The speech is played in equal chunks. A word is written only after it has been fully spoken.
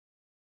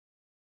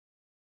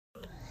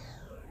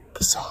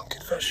The Song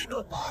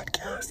Confessional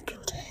podcast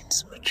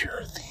contains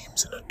mature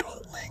themes and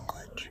adult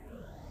language.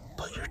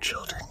 Put your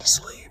children to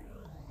sleep.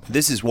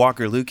 This is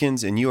Walker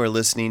Lukens, and you are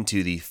listening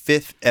to the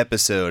 5th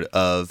episode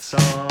of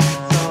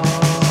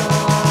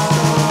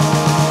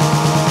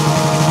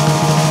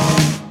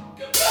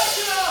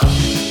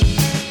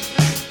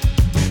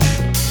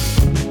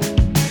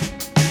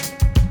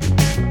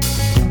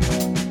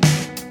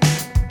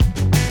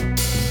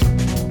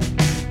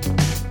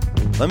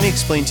Let me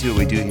explain to you what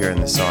we do here in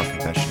the Song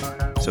Confessional.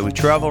 So we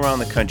travel around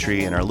the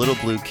country in our little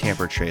blue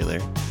camper trailer.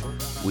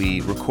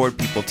 We record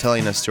people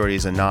telling us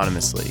stories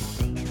anonymously.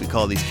 We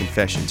call these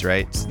confessions,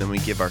 right? So then we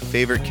give our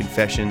favorite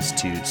confessions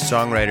to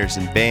songwriters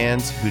and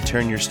bands who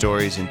turn your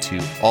stories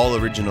into all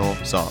original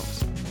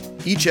songs.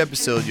 Each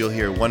episode you'll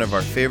hear one of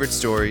our favorite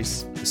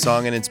stories, a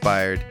song it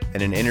inspired,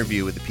 and an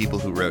interview with the people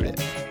who wrote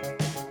it.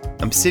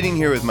 I'm sitting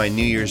here with my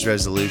New Year's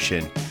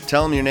resolution.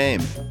 Tell them your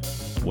name.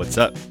 What's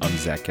up? I'm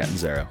Zach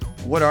Catanzaro.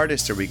 What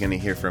artist are we going to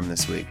hear from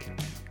this week?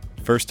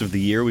 First of the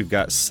year, we've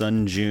got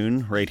Sun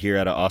June right here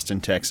out of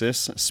Austin,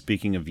 Texas.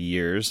 Speaking of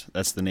years,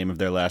 that's the name of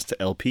their last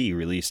LP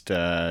released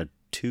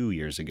 2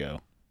 years ago,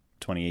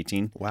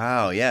 2018.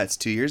 Wow, yeah, it's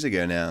 2 years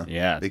ago now.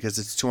 Yeah. Because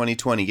it's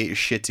 2020. Get your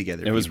shit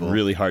together, It was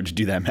really hard to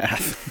do that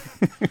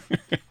math.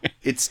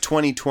 It's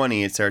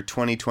 2020. It's our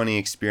 2020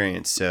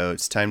 experience, so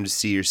it's time to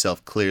see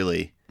yourself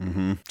clearly.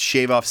 Mm-hmm.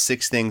 Shave off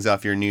 6 things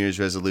off your New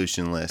Year's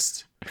resolution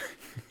list.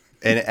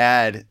 And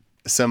add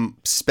some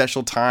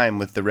special time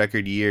with the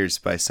record Years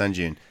by Sun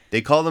June.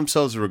 They call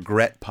themselves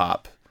regret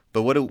pop,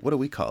 but what do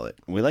we call it?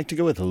 We like to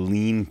go with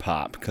lean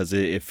pop because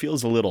it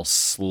feels a little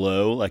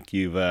slow, like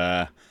you've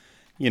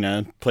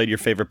played your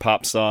favorite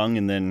pop song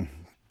and then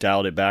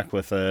dialed it back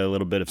with a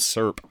little bit of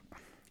syrup.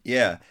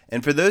 Yeah,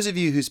 and for those of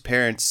you whose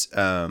parents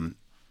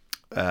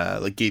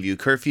gave you a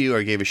curfew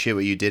or gave a shit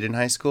what you did in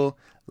high school,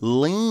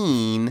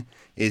 lean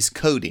is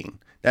coding.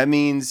 That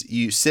means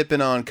you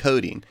sipping on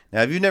codeine.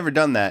 Now, if you've never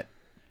done that,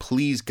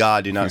 please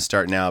God, do not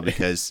start now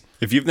because...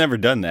 If you've never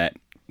done that,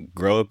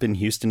 grow up in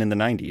Houston in the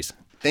 90s.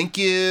 Thank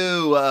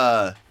you.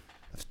 I've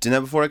done that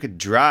before I could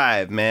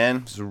drive, man.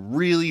 It was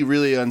really,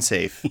 really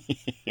unsafe.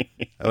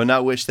 I would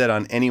not wish that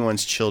on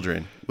anyone's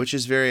children, which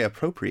is very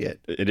appropriate.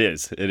 It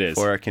is.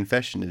 For our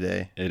confession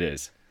today. It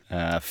is.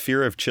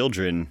 Fear of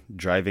children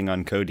driving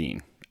on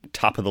codeine.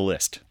 Top of the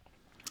list.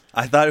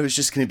 I thought it was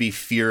just going to be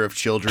fear of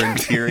children,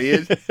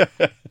 period.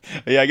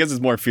 Yeah, I guess it's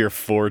more fear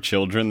for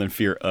children than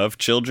fear of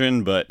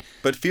children, but...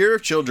 But fear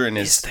of children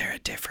is... Is there a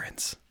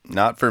difference?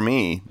 Not for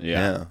me. Yeah.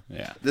 No.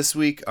 Yeah. This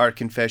week, our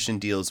confession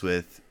deals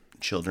with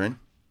children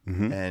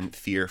and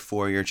fear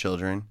for your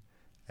children.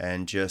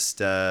 And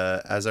just,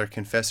 as our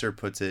confessor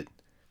puts it,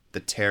 the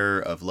terror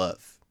of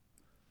love.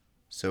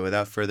 So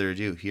without further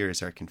ado, here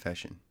is our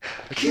confession.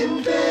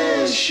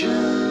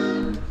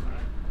 Confession.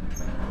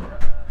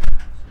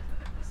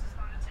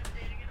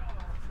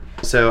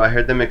 So I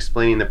heard them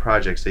explaining the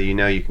project, so you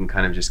can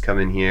kind of just come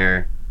in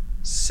here,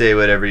 say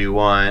whatever you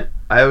want.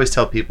 I always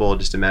tell people,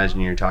 just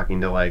imagine you're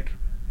talking to like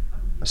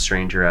a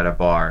stranger at a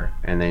bar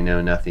and they know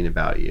nothing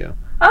about you.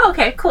 Oh,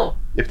 okay, cool.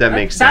 If that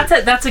makes sense.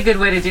 That's a good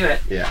way to do it.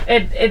 Yeah.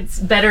 It's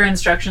better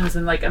instructions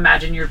than like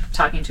imagine you're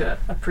talking to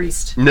a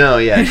priest. No,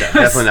 yeah,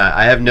 definitely not.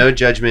 I have no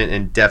judgment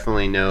and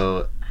definitely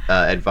no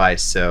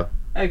advice, so.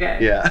 Okay.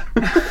 Yeah.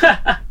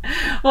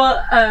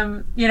 Well,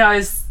 I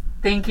was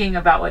thinking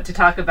about what to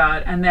talk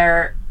about, and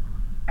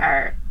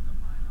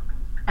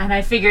and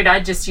I figured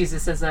I'd just use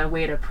this as a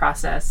way to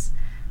process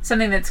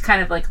something that's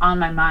kind of like on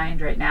my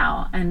mind right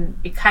now. And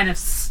it kind of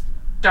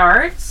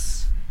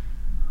starts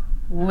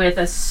with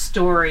a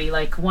story,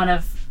 like one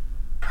of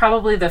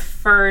probably the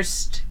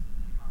first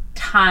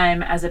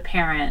time as a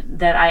parent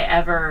that I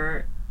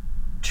ever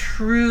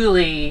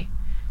truly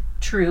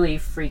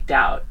freaked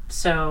out.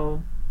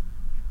 So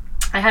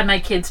I had my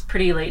kids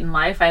pretty late in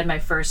life. I had my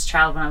first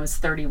child when I was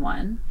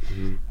 31.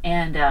 Mm-hmm.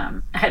 And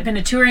I had been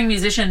a touring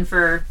musician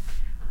for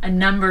a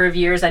number of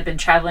years. I'd been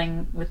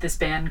traveling with this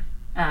band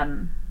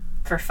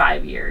for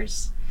 5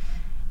 years.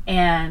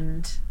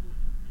 And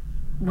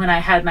when I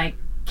had my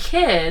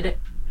kid,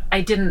 I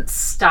didn't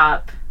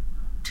stop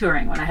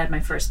touring when I had my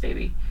first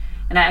baby.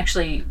 And I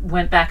actually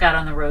went back out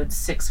on the road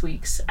 6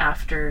 weeks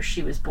after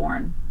she was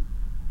born.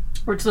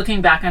 Which,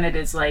 looking back on it,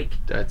 is like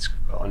that's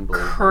unbelievable.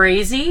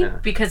 Crazy,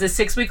 because a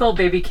 6-week-old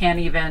baby can't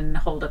even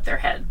hold up their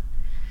head.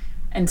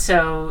 And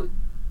so,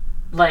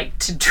 like,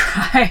 to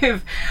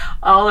drive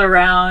all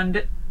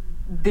around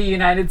the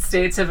United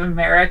States of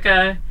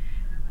America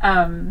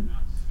in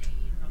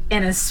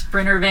a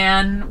Sprinter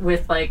van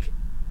with like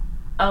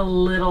a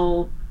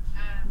little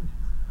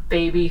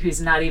baby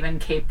who's not even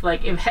capable,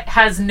 like it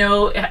has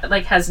no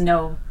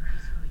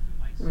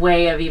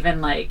way of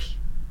even like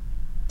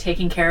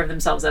taking care of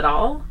themselves at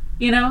all,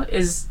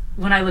 is,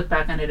 when I look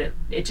back on it,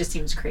 it just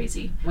seems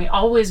crazy. We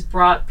always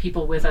brought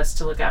people with us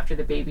to look after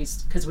the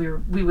babies because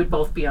we would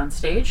both be on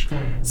stage.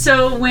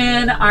 So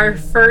when our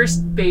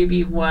first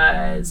baby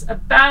was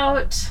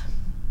about,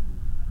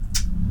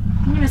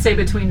 I'm going to say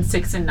between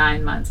 6 and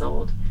 9 months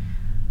old,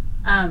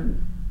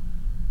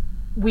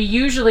 we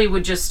usually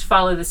would just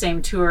follow the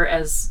same tour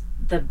as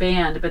the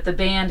band, but the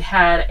band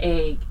had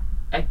a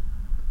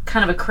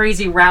kind of a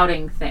crazy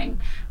routing thing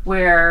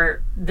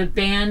where the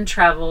band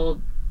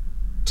traveled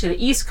to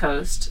the East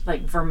Coast,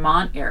 like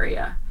Vermont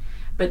area.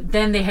 But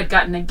then they had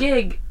gotten a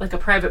gig, like a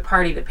private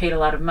party that paid a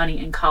lot of money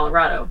in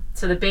Colorado.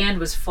 So the band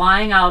was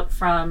flying out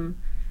from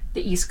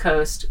the East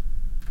Coast,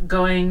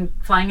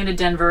 flying into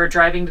Denver,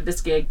 driving to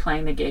this gig,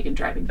 playing the gig, and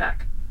driving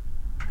back.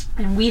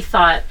 And we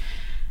thought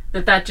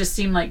that just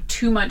seemed like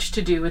too much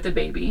to do with a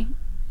baby.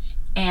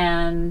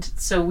 And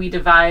so we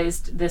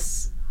devised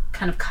this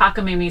kind of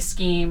cockamamie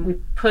scheme. We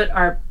put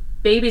our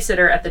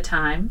babysitter at the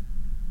time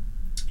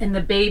and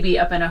the baby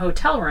up in a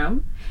hotel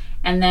room,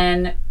 and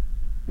then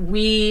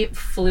we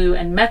flew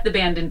and met the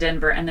band in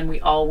Denver, and then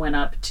we all went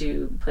up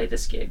to play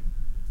this gig.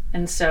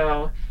 And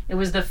so it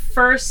was the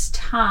first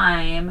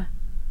time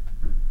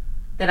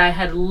that I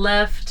had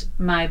left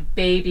my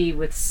baby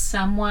with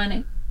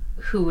someone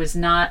who was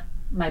not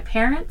my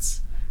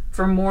parents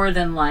for more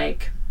than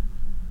like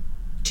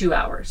 2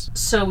 hours.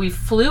 So we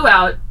flew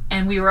out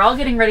and we were all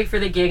getting ready for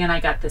the gig, and I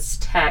got this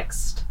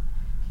text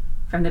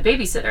from the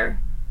babysitter,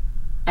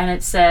 and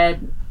it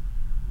said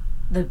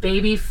the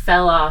baby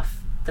fell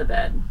off the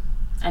bed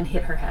and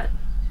hit her head.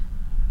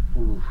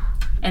 Ooh.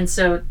 And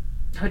so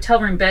hotel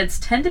room beds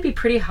tend to be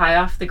pretty high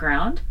off the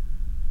ground.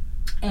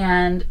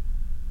 And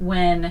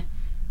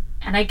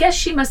I guess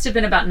she must have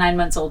been about 9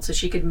 months old, so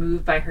she could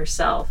move by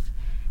herself.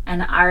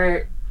 And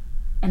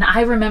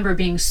I remember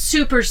being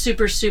super,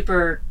 super,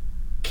 super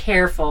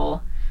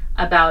careful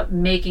about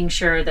making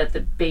sure that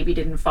the baby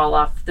didn't fall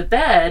off the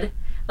bed.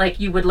 Like,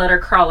 you would let her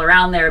crawl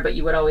around there, but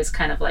you would always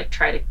kind of like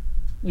try to,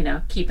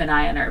 keep an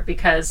eye on her,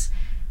 because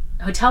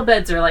hotel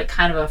beds are like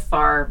kind of a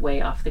far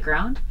way off the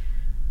ground.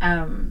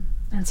 And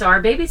so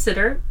our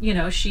babysitter,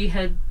 she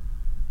had,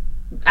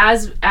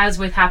 as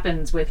with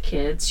happens with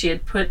kids, she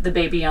had put the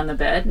baby on the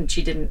bed and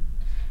she didn't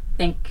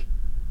think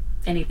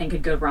anything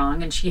could go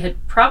wrong. And she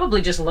had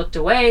probably just looked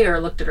away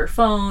or looked at her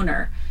phone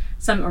or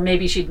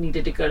maybe she'd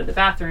needed to go to the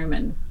bathroom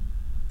and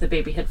the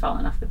baby had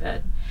fallen off the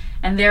bed.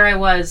 And there I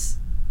was,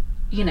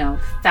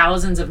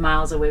 thousands of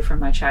miles away from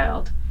my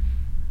child.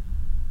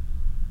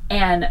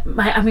 And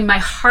my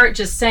heart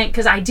just sank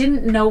because I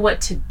didn't know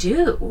what to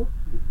do.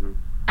 Mm-hmm.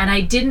 And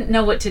I didn't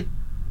know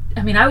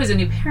I was a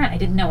new parent. I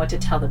didn't know what to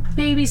tell the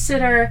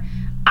babysitter.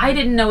 I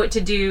didn't know what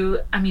to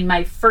do.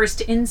 My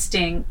first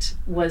instinct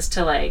was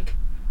to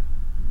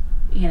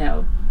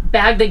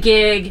bag the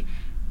gig,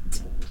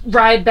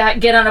 ride back,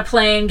 get on a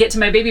plane, get to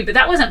my baby, but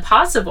that wasn't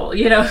possible,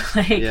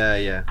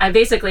 Yeah. I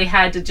basically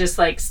had to just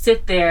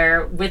sit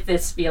there with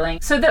this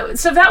feeling. So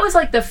that was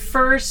like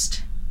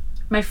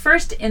my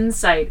first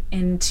insight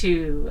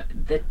into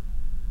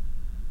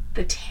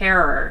the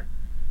terror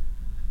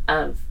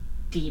of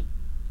deep,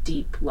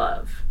 deep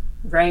love,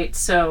 right?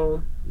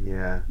 So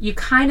yeah, you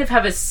kind of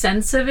have a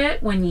sense of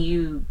it when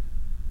you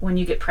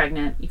get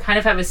pregnant. You kind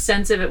of have a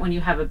sense of it when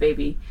you have a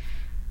baby.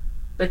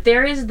 But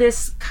there is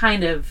this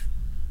kind of,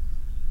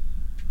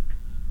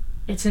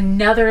 it's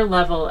another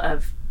level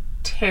of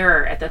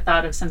terror at the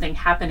thought of something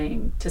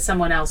happening to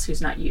someone else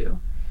who's not you.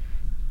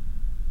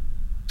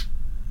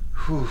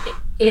 Whew.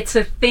 It's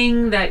a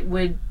thing that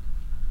would,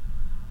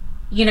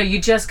 you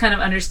just kind of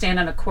understand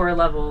on a core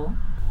level.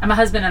 And my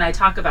husband and I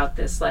talk about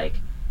this,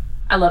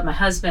 I love my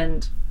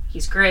husband,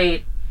 he's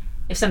great.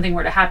 If something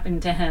were to happen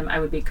to him, I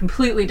would be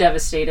completely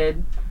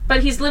devastated.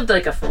 But he's lived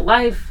a full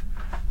life,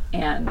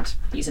 and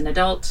he's an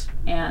adult,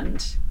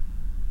 and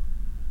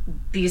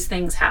these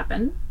things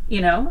happen,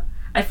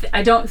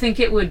 I don't think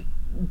it would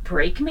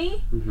break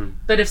me, mm-hmm.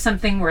 but if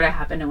something were to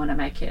happen to one of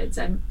my kids,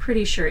 I'm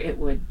pretty sure it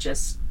would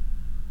just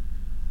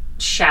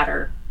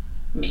shatter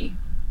me.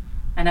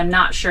 And I'm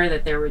not sure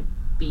that I'm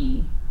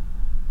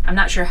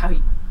not sure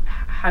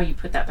how you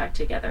put that back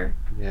together.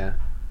 Yeah.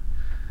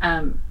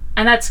 And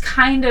that's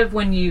kind of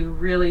when you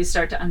really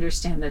start to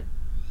understand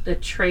the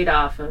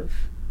trade-off of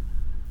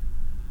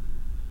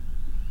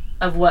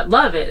what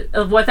love is,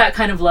 of what that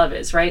kind of love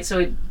is, right?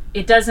 So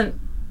it doesn't,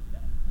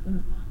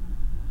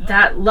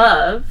 that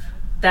love,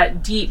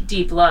 that deep,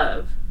 deep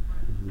love,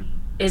 Mm-hmm.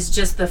 is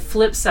just the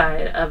flip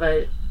side of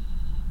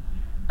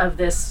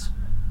this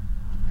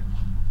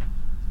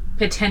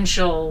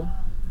potential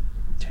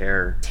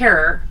Terror.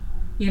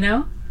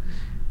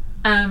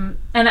 And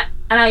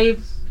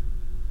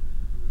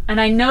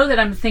I know that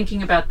I'm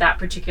thinking about that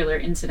particular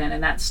incident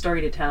and that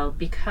story to tell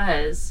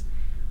because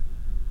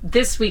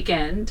this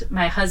weekend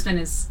my husband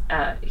is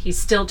he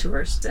still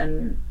tours,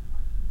 and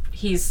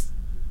he's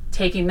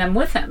taking them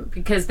with him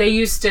because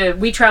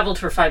we traveled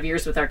for 5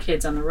 years with our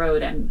kids on the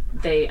road, and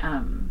they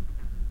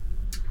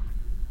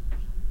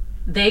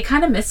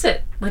kind of miss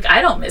it.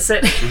 I don't miss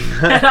it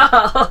at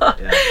all.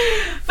 Yeah.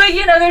 But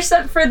there's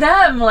something for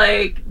them.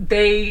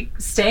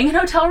 Staying in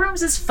hotel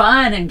rooms is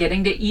fun, and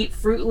getting to eat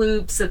Fruit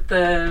Loops at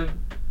the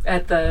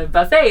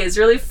buffet is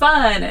really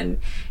fun, and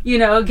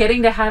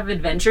getting to have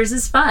adventures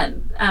is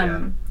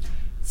fun.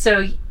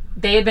 So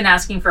they had been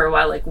asking for a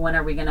while, when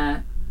are we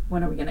gonna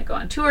go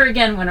on tour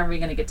again? When are we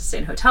gonna get to stay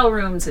in hotel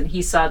rooms? And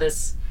he saw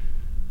this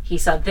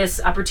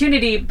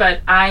opportunity, but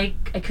I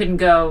couldn't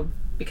go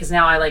because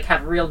now I like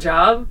have a real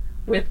job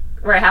with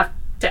where I have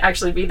to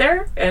actually be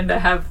there and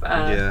have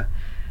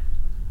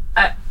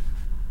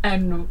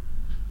and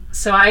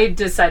so I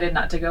decided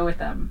not to go with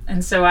them.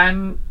 And so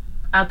I'm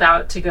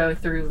about to go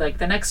through like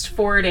the next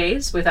 4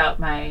 days without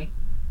my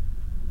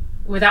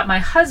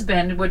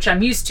husband, which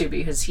I'm used to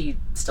because he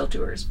still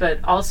tours, but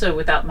also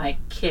without my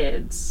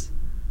kids.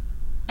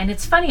 And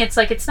it's funny, it's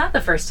like, it's not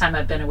the first time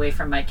I've been away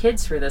from my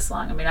kids for this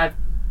long. I mean, I've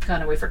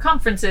gone away for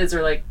conferences,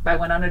 or like I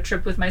went on a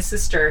trip with my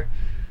sister,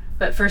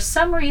 but for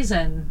some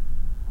reason,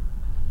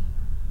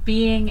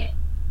 being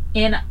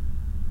in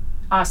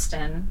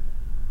Austin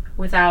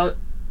without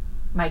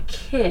my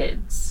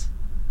kids,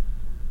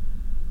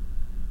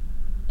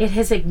 it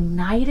has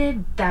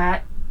ignited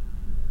that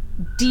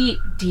deep,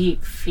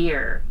 deep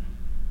fear.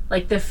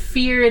 Like the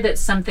fear that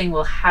something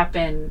will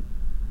happen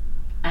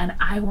and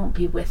I won't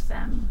be with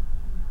them.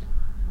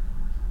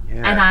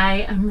 Yeah. And I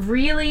am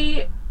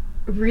really,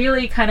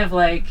 really kind of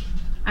like,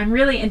 I'm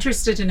really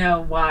interested to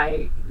know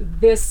why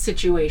this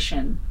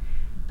situation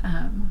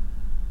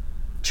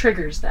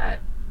triggers that.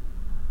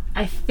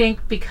 I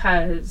think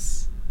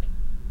because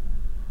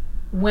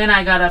when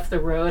I got off the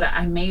road,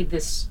 I made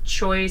this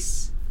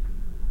choice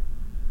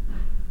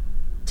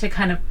to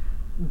kind of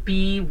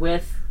be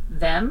with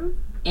them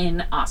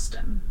in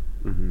Austin.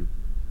 Mm-hmm.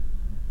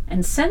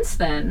 And since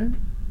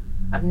then,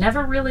 I've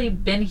never really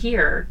been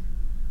here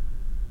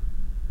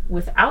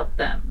without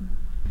them.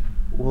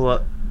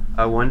 Well,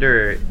 I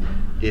wonder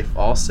if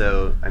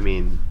also, I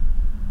mean,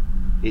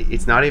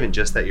 it's not even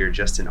just that you're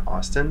just in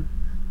Austin,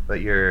 but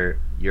you're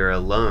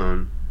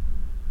alone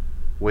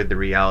with the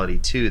reality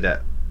too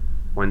that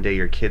one day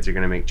your kids are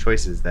going to make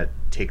choices that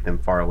take them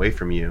far away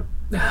from you,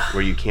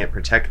 where you can't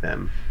protect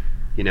them.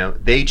 You know,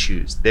 they're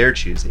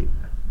choosing.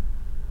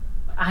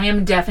 I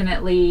am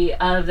definitely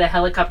of the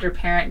helicopter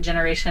parent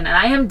generation, and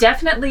I am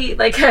definitely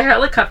like a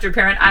helicopter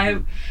parent.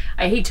 I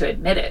hate to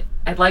admit it.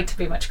 I'd like to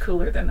be much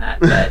cooler than that,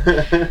 but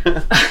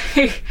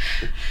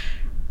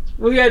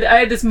I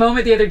had this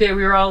moment the other day.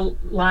 We were all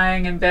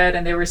lying in bed,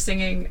 and they were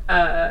singing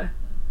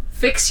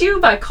Fix You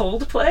by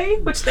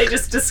Coldplay, which they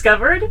just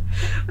discovered,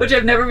 which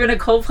I've never been a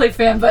Coldplay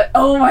fan, but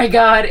oh my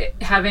God,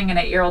 having an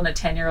 8-year-old and a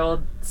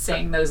 10-year-old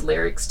sing those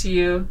lyrics to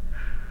you.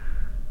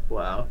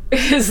 Wow.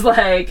 Is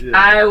like, yeah.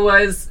 I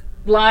was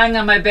lying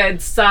on my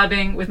bed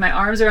sobbing with my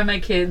arms around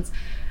my kids,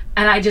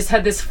 and I just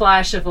had this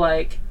flash of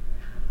like,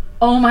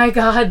 oh my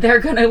God, they're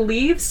gonna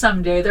leave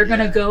someday. They're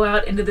gonna go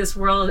out into this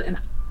world, and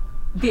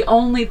the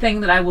only thing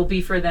that I will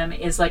be for them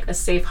is like a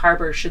safe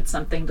harbor should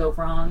something go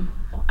wrong.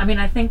 I mean,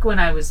 I think when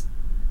I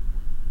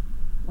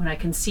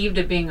conceived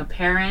of being a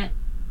parent,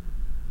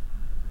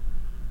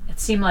 it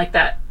seemed like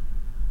that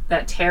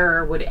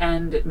terror would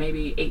end at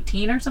maybe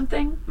 18 or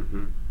something.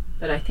 Mm-hmm.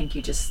 But I think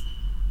you just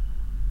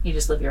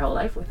live your whole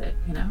life with it,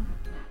 you know?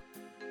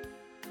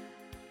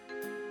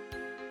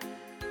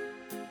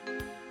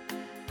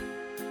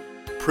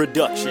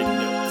 Production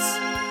notes.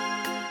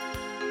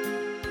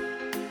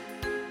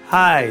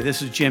 Hi,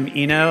 this is Jim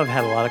Eno. I've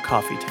had a lot of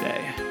coffee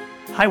today.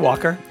 Hi,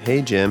 Walker.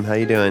 Hey, Jim. How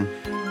you doing?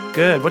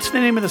 Good. What's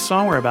the name of the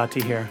song we're about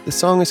to hear? The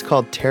song is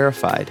called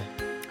Terrified.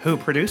 Who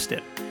produced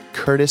it?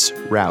 Curtis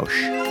Rausch.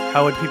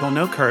 How would people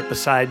know Kurt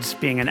besides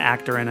being an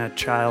actor and a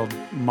child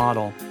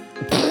model?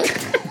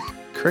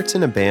 Kurt's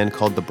in a band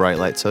called the Bright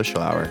Light Social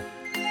Hour.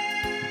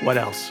 What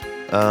else?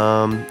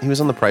 He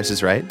was on The Price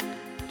is Right.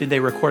 Did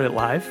they record it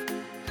live?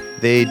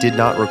 They did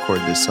not record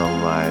this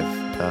song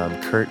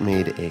live. Kurt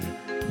made a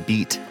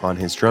beat on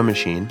his drum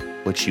machine,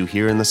 which you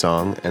hear in the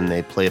song, and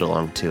they played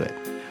along to it.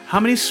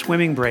 How many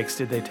swimming breaks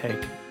did they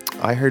take?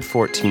 I heard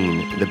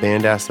 14. The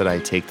band asked that I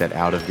take that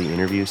out of the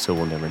interview, so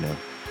we'll never know.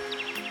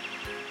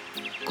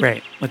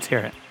 Great. Let's hear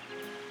it.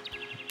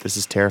 This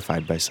is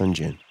Terrified by Sun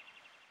Jun.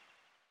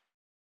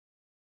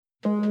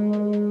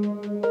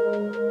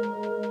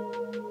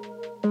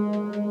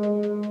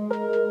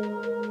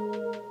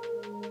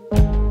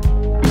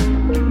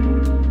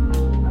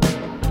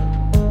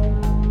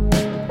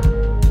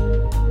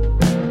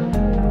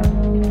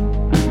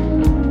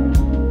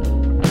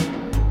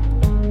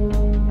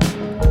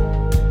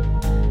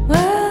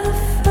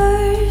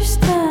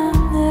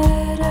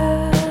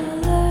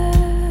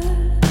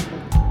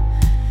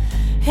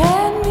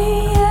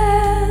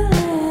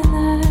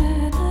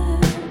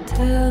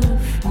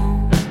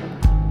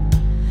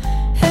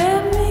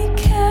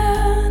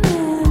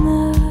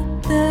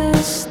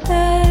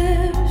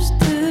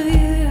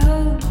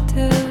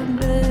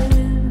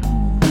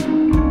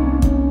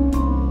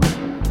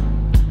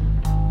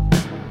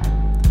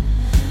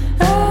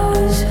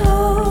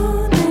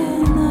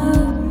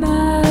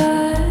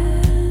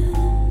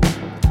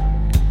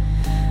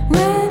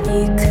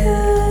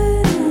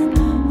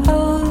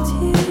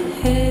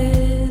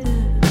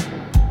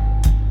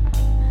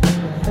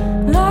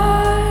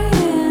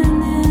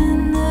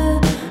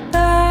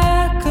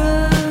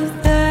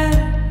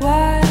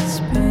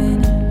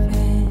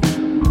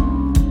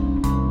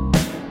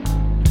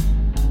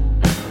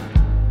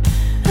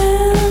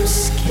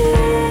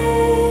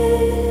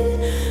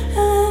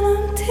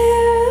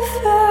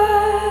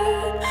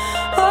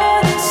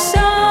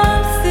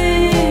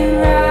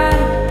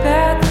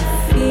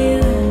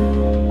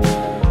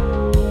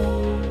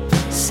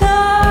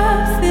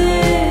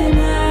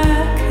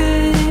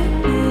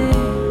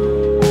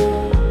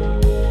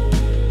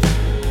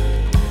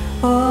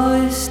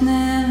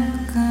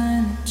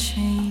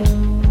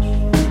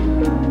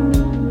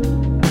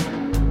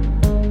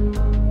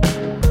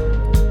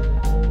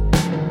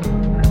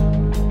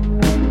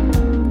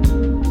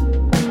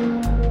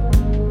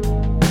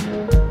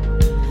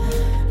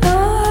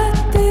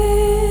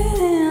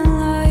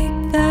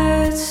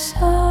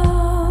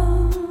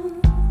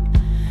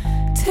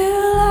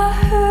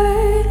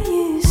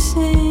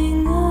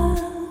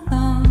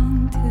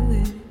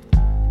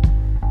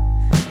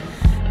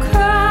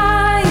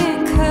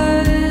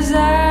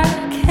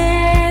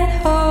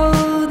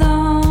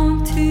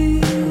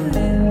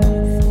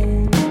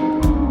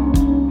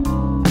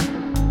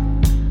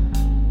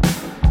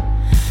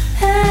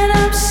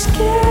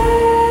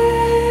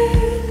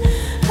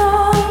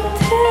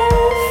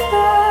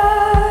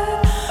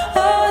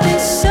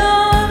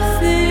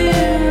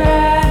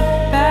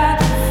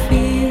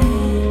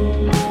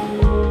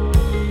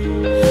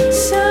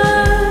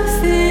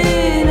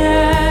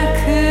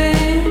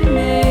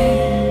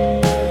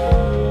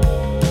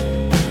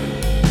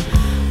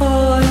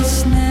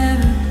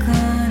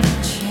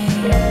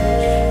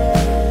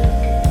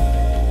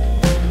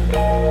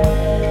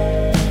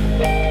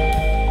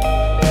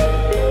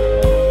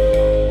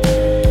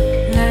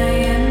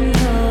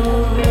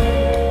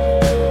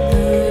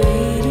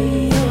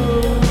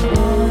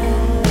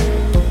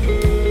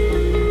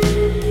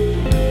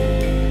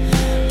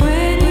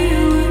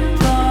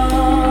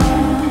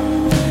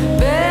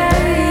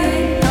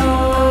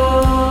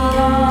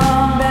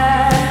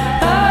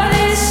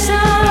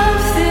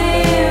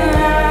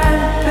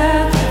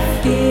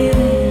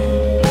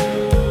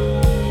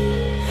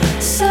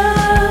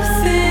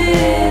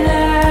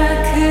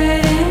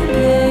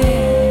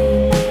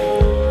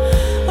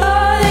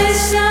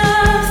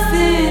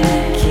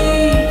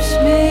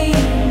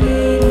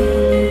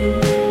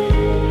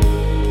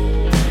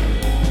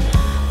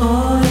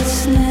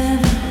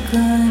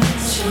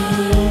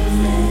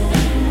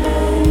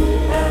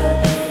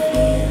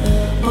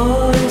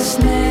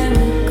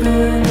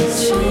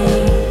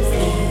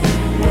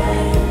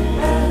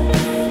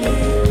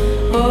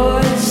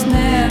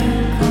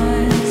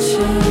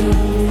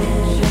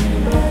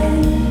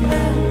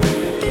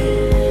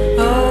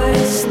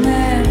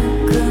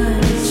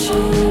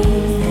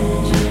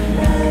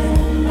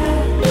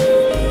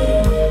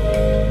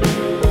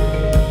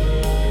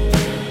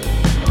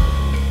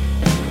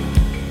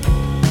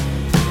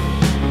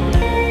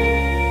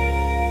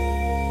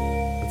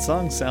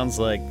 Sounds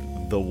like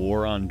the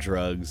war on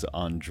drugs.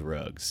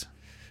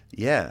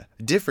 Yeah,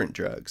 different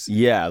drugs.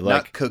 Yeah, like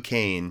not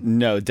cocaine.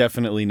 No,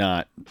 definitely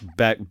not.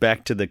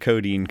 Back to the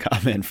codeine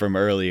comment from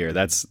earlier.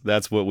 That's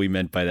what we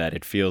meant by that.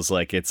 It feels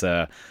like it's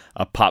a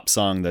pop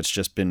song that's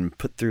just been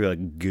put through a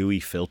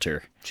gooey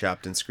filter.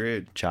 Chopped and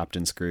screwed.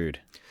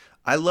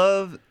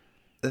 The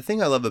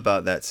thing I love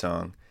about that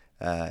song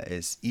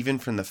is even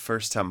from the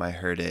first time I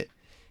heard it,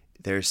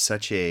 there's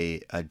such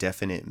a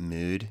definite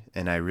mood,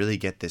 and I really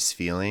get this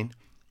feeling.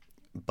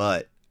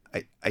 But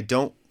I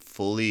don't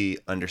fully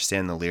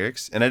understand the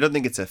lyrics, and I don't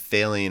think it's a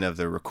failing of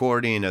the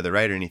recording or the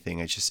writer or anything.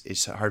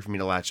 It's hard for me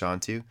to latch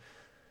onto.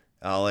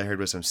 All I heard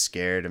was I'm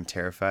scared, I'm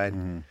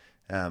terrified.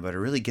 But I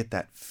really get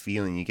that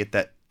feeling. You get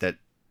that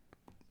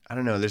I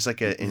don't know. There's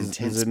like an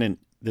intense.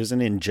 There's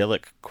an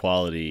angelic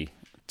quality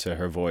to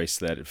her voice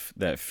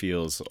that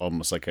feels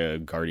almost like a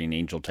guardian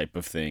angel type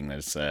of thing.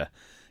 That's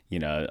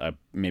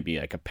maybe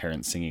like a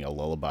parent singing a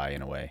lullaby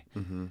in a way.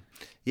 Mm-hmm.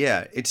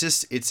 Yeah,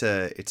 it's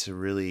a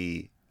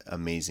really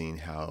amazing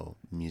how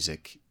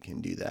music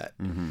can do that.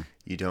 Mm-hmm.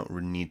 You don't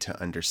need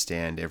to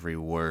understand every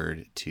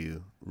word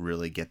to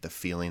really get the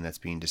feeling that's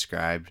being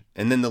described.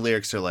 And then the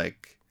lyrics are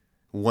like,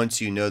 once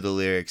you know the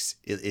lyrics,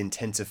 it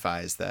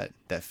intensifies that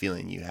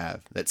feeling you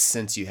have, that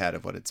sense you had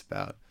of what it's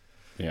about.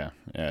 Yeah,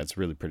 it's a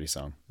really pretty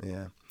song.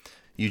 Yeah.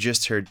 You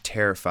just heard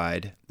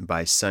Terrified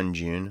by Sun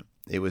June.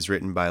 It was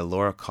written by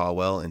Laura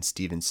Caldwell and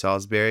Stephen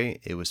Salisbury.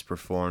 It was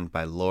performed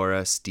by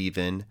Laura,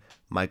 Stephen,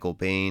 Michael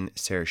Bain,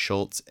 Sarah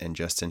Schultz, and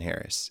Justin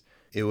Harris.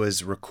 It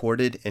was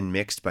recorded and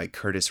mixed by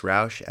Curtis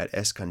Rausch at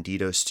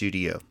Escondido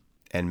Studio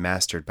and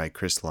mastered by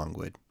Chris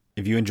Longwood.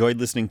 If you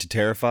enjoyed listening to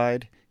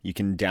Terrified, you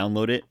can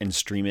download it and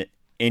stream it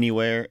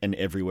anywhere and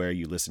everywhere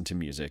you listen to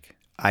music.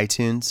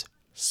 iTunes,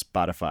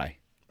 Spotify,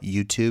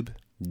 YouTube,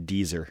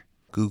 Deezer,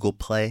 Google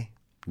Play,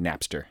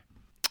 Napster,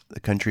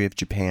 the country of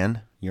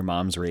Japan, your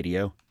mom's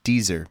radio,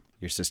 Deezer,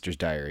 your sister's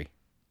diary.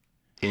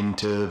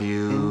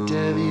 Interview.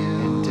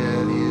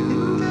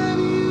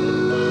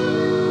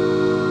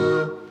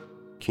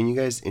 Can you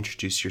guys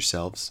introduce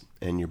yourselves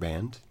and your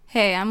band?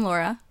 Hey, I'm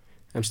Laura.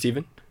 I'm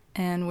Steven.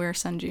 And we're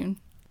Sun June.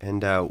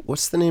 And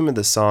what's the name of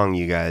the song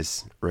you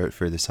guys wrote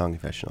for the Song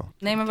Confessional?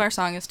 The name of our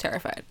song is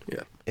Terrified.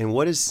 Yeah. And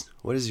what is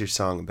your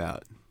song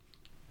about?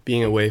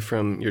 Being away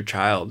from your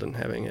child and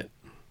having it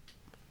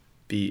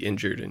be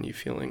injured and you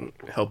feeling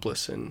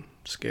helpless and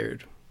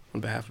scared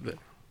on behalf of it.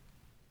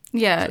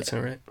 Yeah. Does that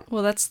sound right?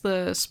 Well, that's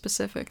the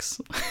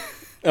specifics.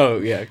 Oh,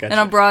 yeah, gotcha.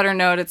 On a broader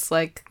note, it's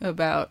like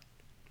about,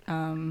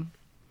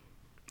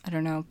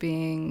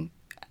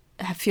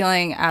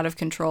 feeling out of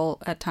control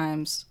at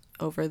times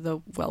over the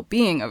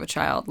well-being of a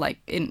child, like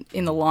in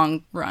the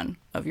long run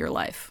of your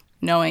life,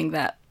 knowing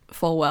that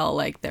full well,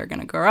 like they're going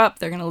to grow up,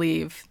 they're going to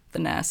leave the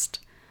nest,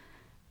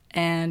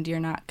 and you're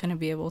not going to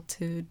be able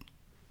to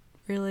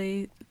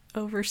really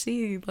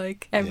oversee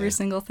like every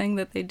single thing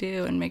that they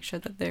do and make sure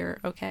that they're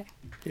okay.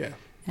 Yeah.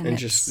 And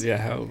just,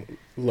 how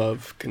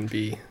love can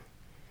be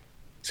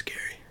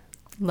scary.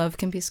 Love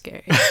can be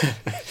scary.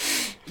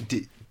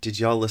 Did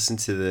y'all listen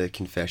to the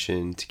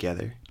confession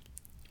together?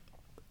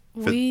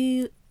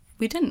 We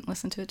didn't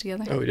listen to it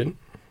together. Oh, we didn't?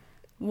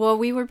 Well,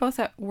 we were both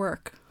at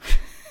work.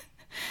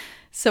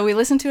 So we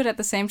listened to it at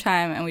the same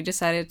time, and we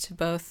decided to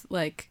both,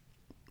 like,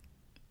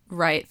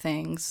 write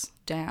things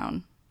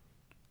down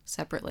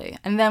separately.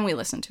 And then we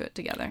listened to it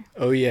together.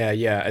 Oh,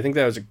 yeah. I think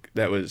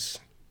that was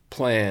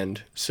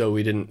planned so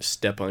we didn't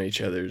step on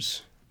each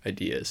other's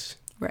ideas.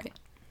 Right.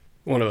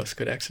 One of us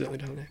could accidentally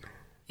done it.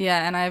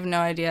 Yeah, and I have no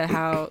idea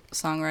how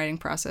songwriting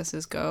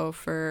processes go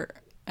for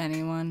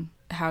anyone,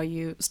 how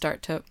you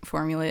start to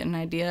formulate an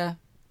idea,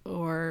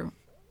 or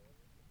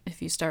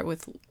if you start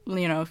with,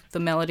 the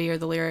melody or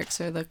the lyrics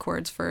or the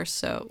chords first.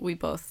 So we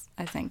both,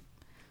 I think,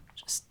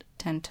 just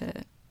tend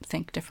to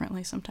think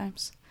differently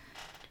sometimes.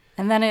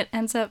 And then it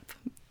ends up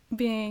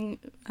being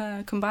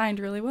combined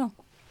really well.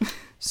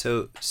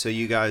 So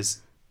you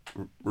guys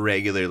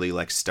regularly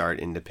start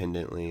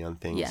independently on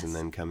things. Yes. And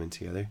then come in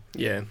together?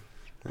 Yeah.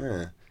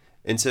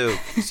 And so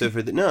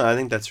I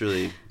think that's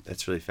really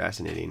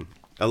fascinating.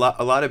 A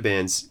lot of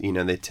bands,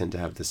 they tend to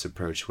have this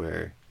approach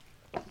where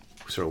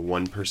sort of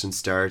one person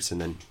starts and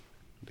then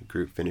the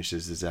group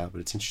finishes this out.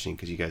 But it's interesting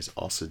because you guys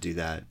also do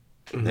that,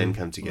 and then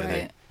come together,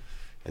 Right.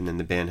 And then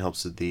the band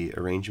helps with the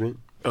arrangement.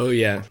 Oh,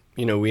 yeah.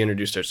 We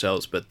introduced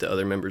ourselves, but the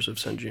other members of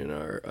Sun June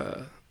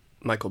are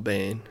Michael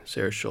Bain,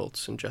 Sarah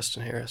Schultz, and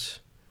Justin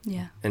Harris.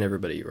 Yeah. And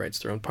everybody writes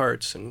their own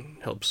parts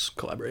and helps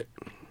collaborate.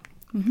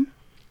 Mm-hmm.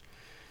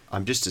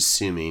 I'm just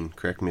assuming,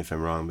 correct me if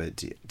I'm wrong, but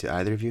do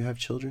either of you have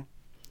children?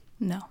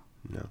 No.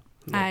 No.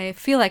 I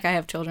feel like I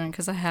have children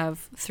because I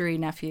have 3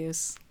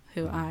 nephews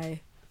who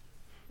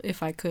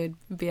if I could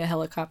be a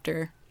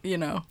helicopter,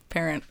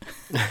 parent,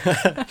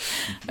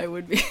 I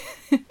would be.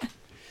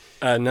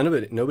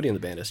 Nobody in the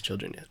band has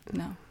children yet.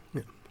 No.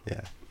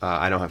 Yeah.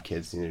 I don't have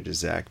kids, neither does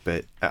Zach,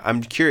 but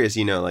I'm curious,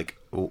 like,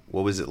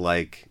 what was it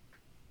like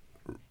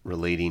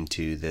relating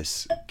to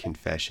this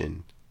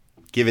confession?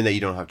 Given that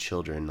you don't have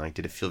children, like,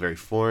 did it feel very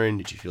foreign?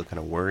 Did you feel kind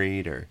of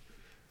worried, or?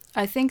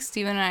 I think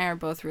Steven and I are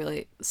both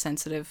really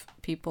sensitive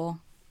people.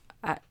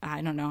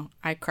 I don't know.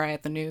 I cry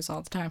at the news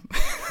all the time.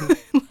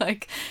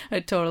 Like,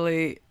 I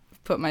totally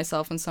put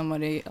myself in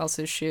somebody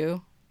else's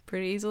shoe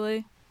pretty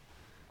easily.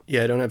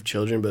 Yeah, I don't have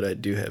children, but I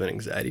do have an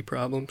anxiety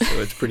problem,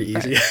 so it's pretty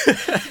easy.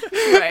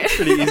 Right.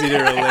 Pretty easy to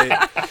relate.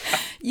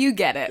 You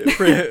get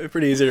it.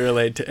 Pretty easy to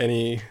relate to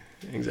any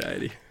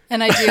anxiety.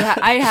 And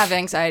I have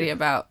anxiety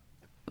about,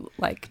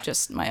 like,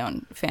 just my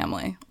own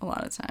family a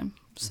lot of the time.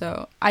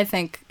 So I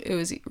think it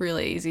was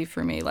really easy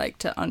for me, like,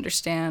 to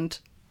understand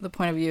the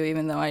point of view,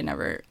 even though I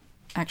never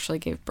actually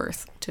gave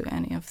birth to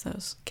any of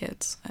those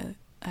kids.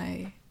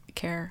 I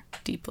care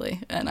deeply,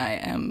 and I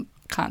am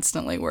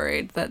constantly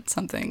worried that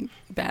something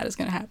bad is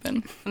going to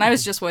happen. And I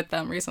was just with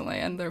them recently,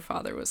 and their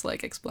father was,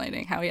 like,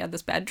 explaining how he had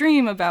this bad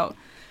dream about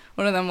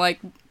one of them, like,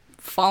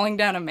 falling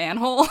down a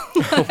manhole.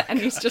 And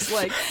he's just,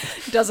 like,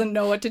 doesn't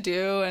know what to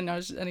do. And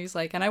he's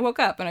like, and I woke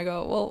up, and I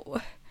go,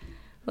 well,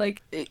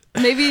 like,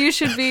 maybe you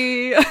should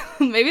be,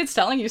 maybe it's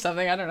telling you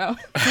something, I don't know.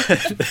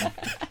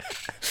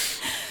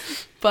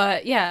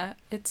 But yeah,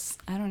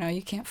 I don't know,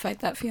 you can't fight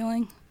that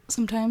feeling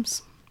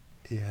sometimes.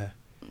 Yeah.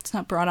 It's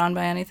not brought on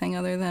by anything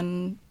other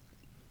than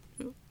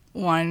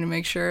wanting to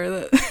make sure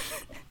that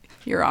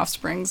your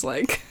offspring's,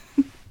 like,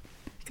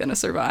 gonna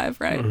survive,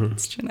 right? Mm-hmm.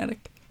 It's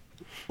genetic.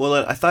 Well,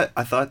 I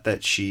thought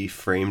that she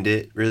framed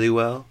it really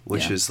well,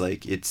 which was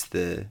like it's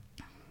the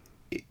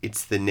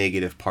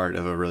negative part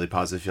of a really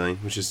positive feeling,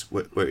 which is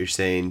what you're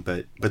saying,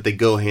 but they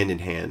go hand in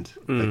hand.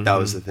 Mm-hmm. Like, that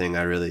was the thing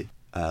I really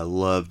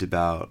loved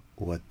about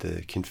what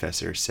the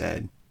confessor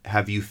said.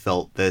 Have you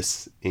felt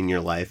this in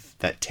your life,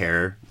 that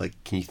terror? Like,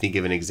 can you think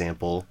of an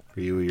example for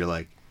you where you're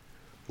like,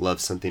 love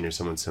something or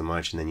someone so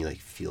much, and then you, like,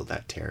 feel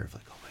that terror of,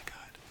 like, oh my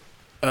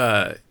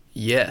God?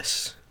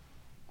 Yes.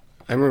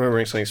 I'm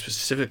remembering something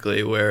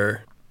specifically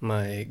where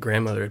my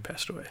grandmother had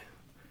passed away,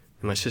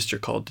 and my sister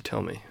called to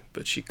tell me,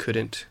 but she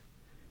couldn't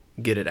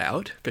get it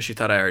out because she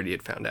thought I already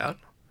had found out.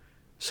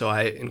 So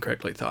I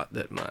incorrectly thought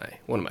that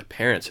one of my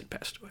parents had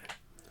passed away.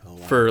 Oh,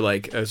 wow. For,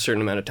 like, a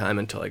certain amount of time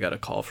until I got a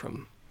call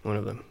from one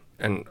of them.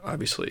 And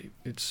obviously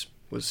it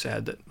was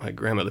sad that my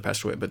grandmother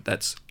passed away, but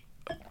that's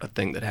a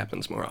thing that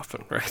happens more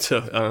often, right?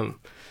 So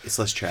it's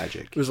less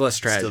tragic. It was less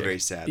tragic. Still very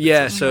sad.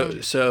 Yeah.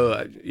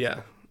 So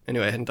yeah.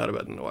 Anyway, I hadn't thought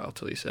about it in a while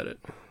till you said it.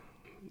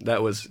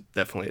 That was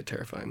definitely a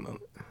terrifying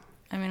moment.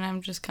 I mean,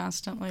 I'm just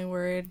constantly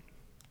worried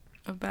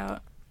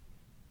about,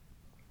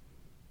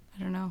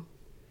 I don't know,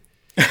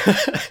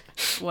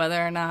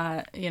 whether or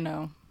not,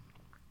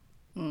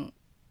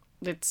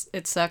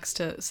 it sucks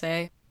to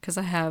say, because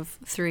I have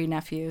 3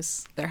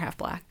 nephews. They're half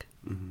black,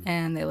 mm-hmm.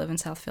 and they live in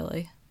South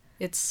Philly.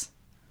 It's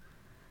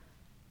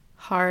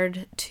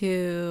hard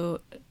to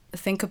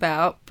think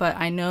about, but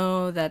I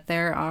know that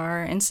there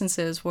are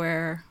instances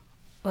where,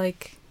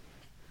 like,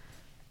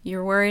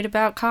 you're worried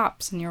about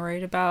cops, and you're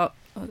worried about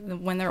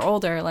when they're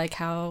older, like,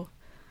 how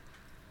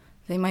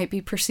they might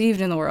be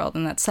perceived in the world,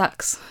 and that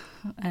sucks.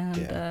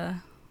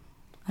 And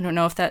I don't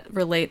know if that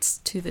relates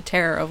to the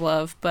terror of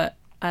love, but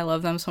I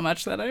love them so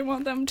much that I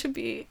want them to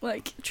be,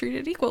 like,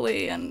 treated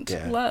equally and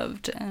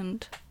loved.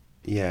 And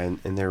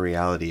and their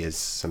reality is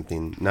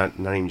something not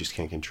even just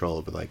can't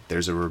control, but, like,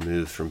 there's a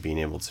remove from being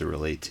able to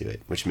relate to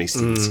it, which makes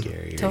it even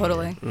scarier.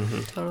 Totally.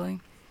 Mm-hmm. Totally.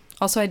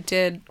 Also, I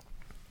did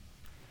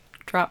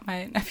drop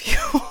my nephew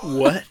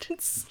what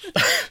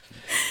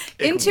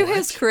into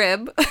his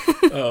crib,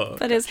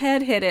 but his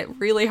head hit it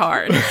really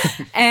hard.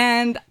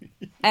 and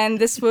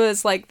this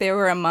was, like, they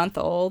were a month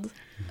old.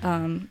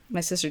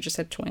 My sister just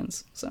had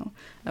twins, so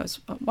I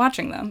was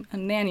watching them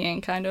and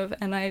nannying, kind of,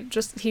 and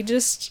he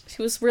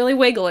was really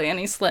wiggly, and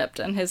he slipped,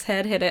 and his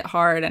head hit it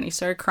hard, and he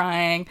started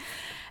crying,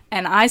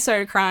 and I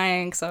started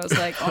crying, because I was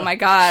like, oh my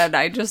God,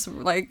 I just,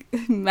 like,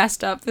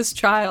 messed up this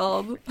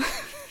child.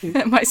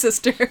 And my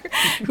sister,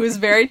 who was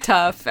very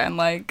tough, and,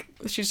 like,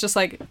 she's just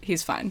like,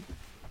 he's fine.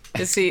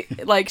 She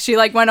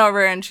went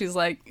over, and she's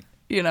like,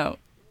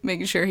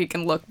 making sure he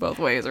can look both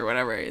ways or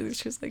whatever.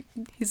 She's like,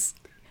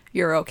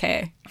 you're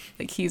okay.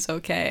 Like, he's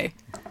okay.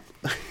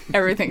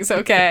 Everything's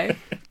okay.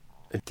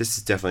 This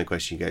is definitely a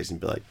question you guys can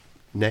be like,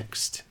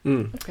 next.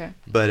 Okay.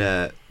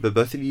 But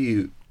both of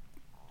you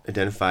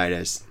identified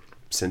as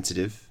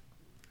sensitive.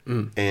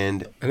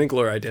 And I think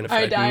Laura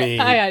identified me.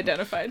 I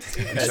identified.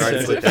 I'm sorry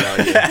to put that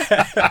on you.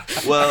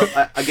 Well,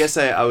 I guess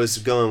I was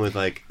going with,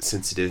 like,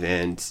 sensitive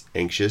and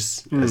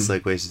anxious as,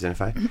 like, ways to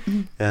identify.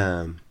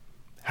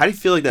 How do you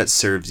feel like that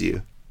serves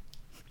you?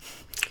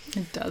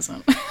 It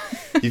doesn't.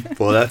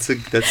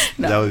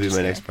 That would be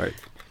my next part.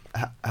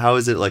 How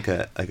is it like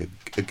a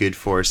a good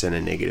force and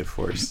a negative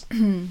force?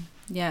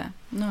 Yeah.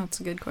 No, it's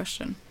a good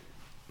question.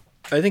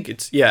 I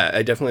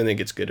definitely think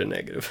it's good and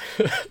negative.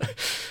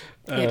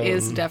 It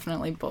is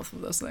definitely both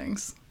of those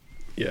things.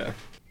 Yeah.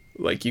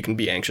 Like, you can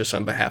be anxious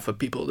on behalf of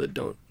people that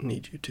don't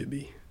need you to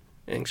be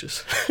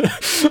anxious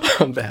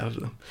on behalf of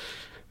them.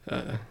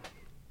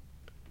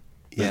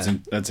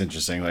 That's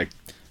interesting. Like,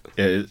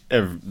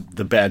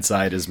 the bad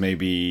side is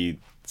maybe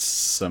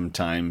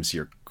sometimes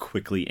you're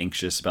quickly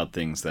anxious about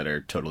things that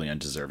are totally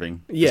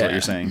undeserving. Yeah. Is what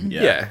you're saying?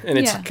 Yeah. And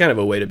it's Yeah. kind of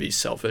a way to be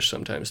selfish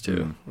sometimes,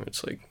 too. Where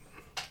it's like...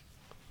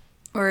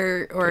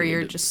 Or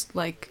you're just,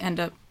 like, end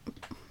up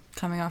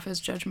coming off as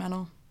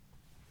judgmental.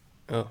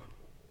 Oh.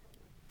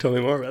 Tell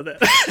me more about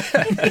that.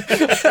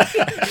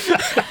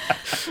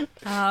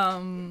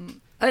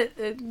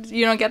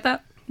 You don't get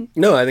that?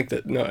 No, I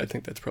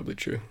think that's probably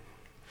true.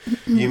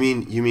 You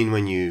mean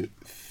when you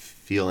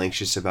feel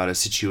anxious about a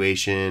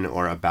situation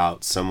or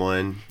about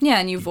someone? Yeah,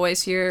 and you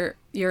voice your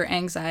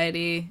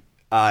anxiety.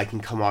 I can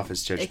come off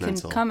as judgmental.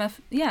 It can come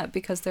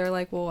because they're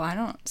like, well, I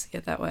don't see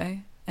it that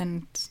way,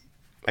 and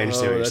I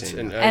understand what you're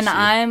saying.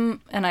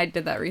 and I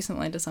did that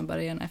recently to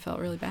somebody, and I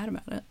felt really bad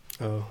about it.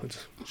 Oh,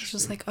 it's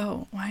just like,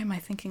 oh, why am I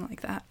thinking like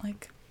that?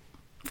 Like,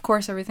 of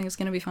course everything is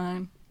gonna be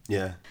fine.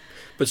 Yeah,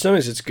 but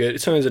sometimes it's good.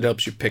 Sometimes it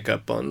helps you pick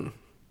up on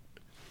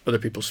other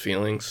people's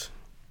feelings.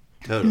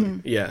 totally.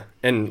 Mm-hmm. Yeah,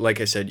 and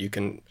like I said, you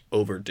can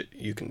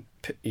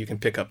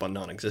pick up on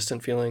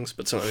non-existent feelings,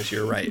 but sometimes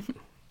you're right,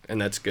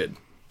 and that's good.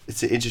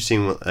 It's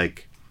interesting,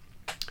 like,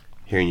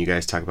 hearing you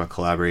guys talk about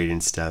collaborating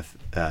and stuff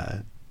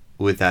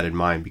with that in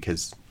mind,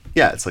 because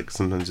it's like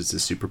sometimes it's a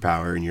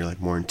superpower and you're like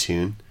more in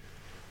tune,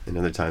 and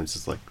other times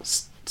it's like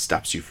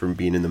stops you from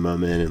being in the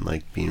moment and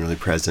like being really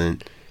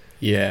present.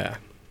 Yeah.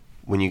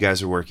 When you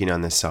guys are working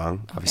on this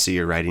song, obviously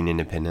you're writing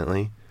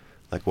independently.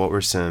 Like, what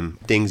were some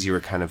things you were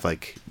kind of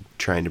like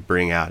trying to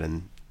bring out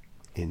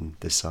in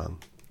this song?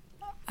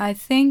 I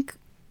think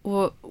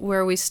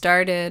where we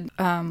started,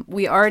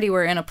 we already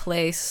were in a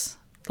place,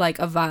 like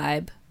a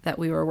vibe that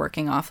we were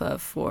working off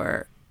of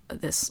for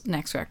this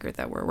next record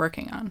that we're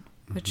working on,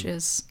 which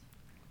is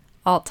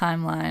Alt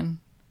Timeline,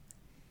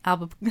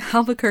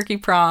 Albuquerque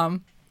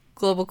Prom,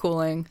 Global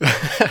Cooling.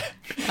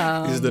 These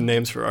are the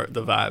names for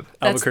the vibe.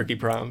 Albuquerque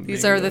Prom.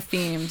 These are the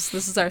themes.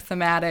 This is our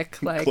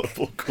thematic, like...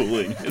 Global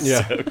cooling is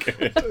so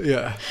good.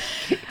 Yeah.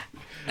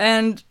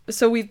 And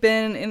so we've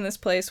been in this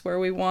place where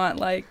we want,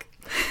 like...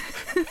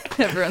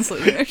 Everyone's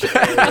losing their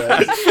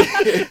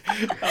shit.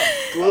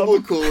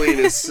 Global cooling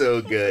is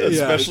so good.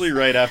 Especially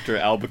right after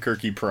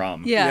Albuquerque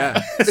Prom.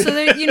 Yeah. So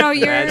there,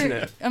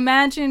 Imagine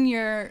imagine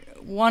you're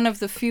one of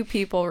the few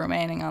people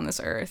remaining on this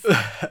earth,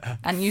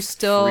 and you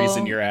still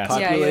Freezing your ass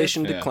off.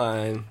 Population Yeah.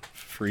 decline.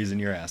 Freezing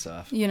your ass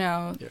off.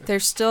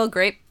 There's still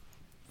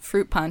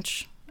grapefruit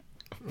punch,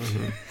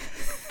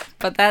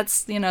 but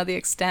that's the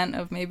extent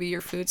of maybe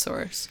your food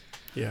source.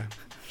 Yeah.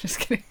 Just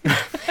kidding.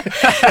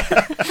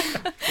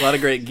 A lot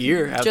of great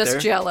gear out there. Just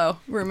Jell-O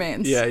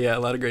remains. Yeah, a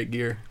lot of great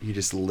gear. You're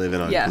just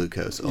living on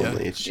glucose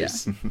only. Yeah. It's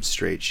just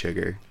straight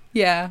sugar.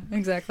 Yeah,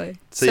 exactly.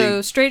 So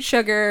So straight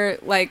sugar,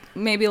 like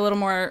maybe a little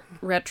more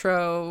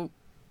retro,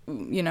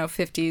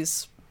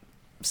 50s,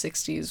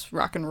 60s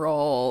rock and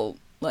roll,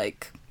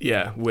 like...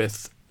 Yeah,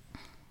 with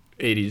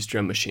 80s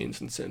drum machines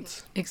and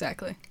synths.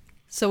 Exactly.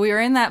 So we were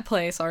in that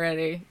place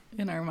already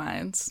in our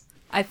minds.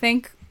 I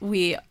think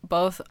we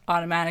both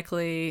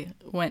automatically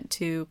went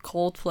to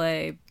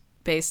Coldplay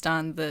based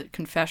on the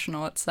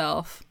confessional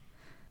itself.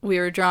 We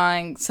were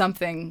drawing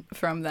something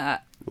from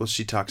that Well,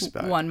 she talks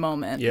about one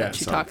moment that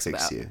she Song talks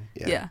Fix about. You.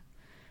 Yeah.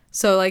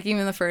 So like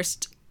even the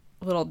first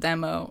little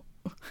demo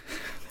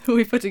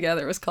we put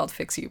together was called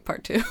Fix You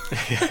Part 2.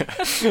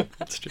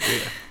 That's true.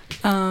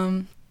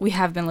 Yeah. We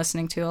have been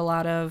listening to a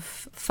lot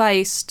of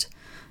Feist,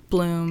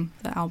 Bloom,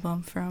 the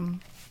album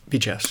from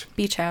Beach House.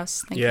 Beach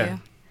House. Thank Yeah. you.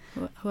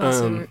 Who else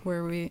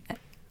were we?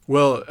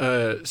 Well,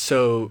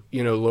 so,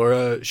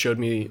 Laura showed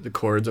me the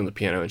chords on the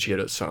piano and she had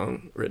a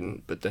song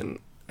written, but then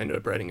I ended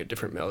up writing a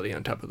different melody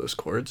on top of those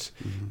chords.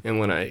 Mm-hmm. And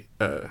when I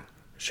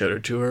showed her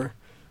to her,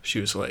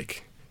 she was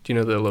like, do you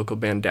know the local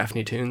band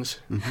Daphne Tunes?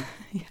 Mm-hmm.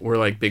 Yeah. We're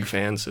like big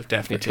fans of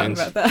Daphne Tunes.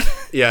 Talking about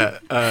that.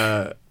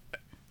 Yeah.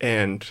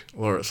 And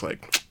Laura's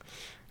like,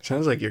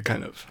 sounds like you're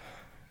kind of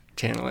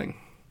channeling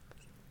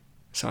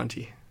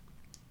Santi.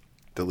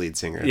 The lead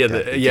singer. of Yeah,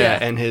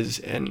 Daphne. and his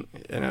and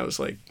I was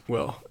like,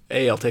 well,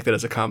 A, I'll take that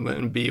as a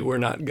compliment, and B, we're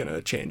not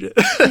gonna change it.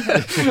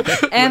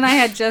 And I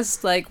had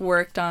just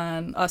worked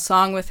on a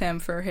song with him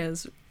for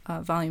his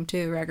Volume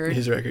 2 record.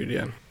 His record,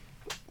 yeah.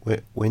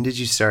 When did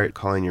you start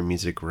calling your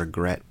music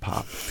regret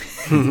pop?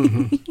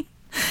 The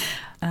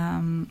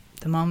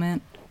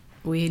moment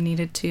we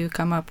needed to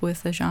come up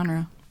with a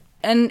genre,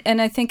 and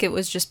I think it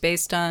was just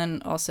based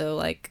on also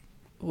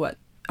what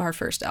our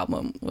first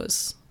album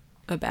was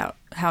about,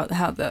 how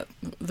the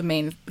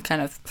main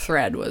kind of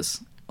thread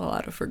was a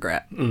lot of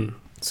regret.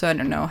 So I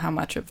don't know how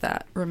much of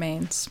that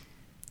remains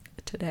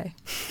today.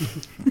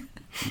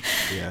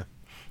 Yeah.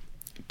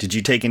 Did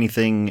you take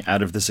anything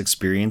out of this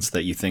experience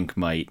that you think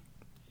might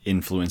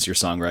influence your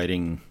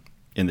songwriting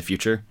in the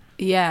future?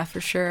 Yeah,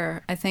 for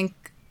sure. I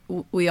think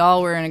we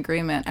all were in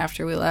agreement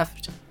after we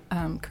left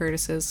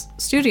Curtis's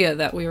studio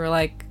that we were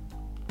like,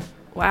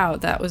 wow,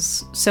 that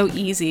was so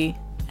easy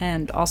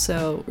and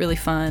also really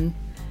fun.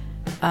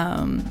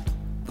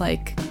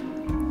 Like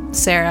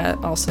Sarah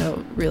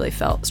also really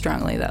felt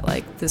strongly that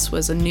like this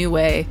was a new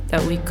way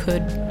that we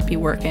could be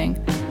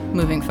working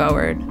moving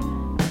forward.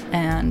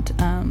 And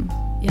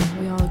yeah,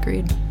 we all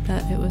agreed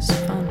that it was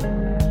fun.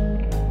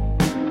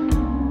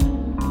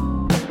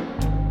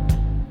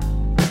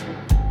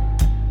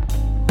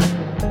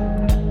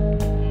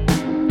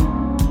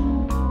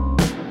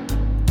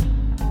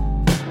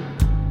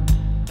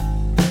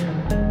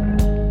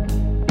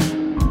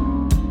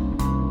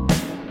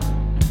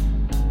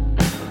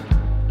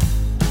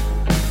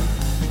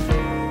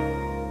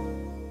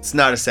 It's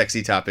not a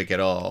sexy topic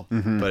at all,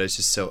 but it's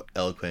just so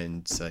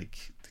eloquent. It's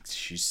like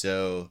she's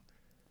so...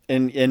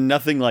 And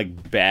nothing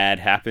like bad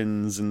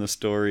happens in the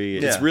story.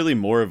 It's Yeah. really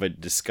more of a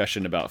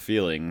discussion about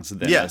feelings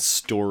than Yeah. a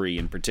story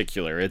in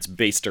particular. It's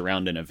based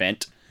around an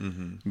event,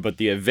 but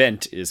the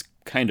event is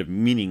kind of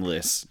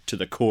meaningless to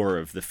the core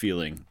of the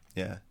feeling.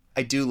 Yeah.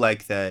 I do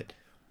like that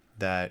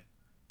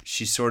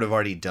she's sort of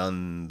already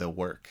done the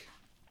work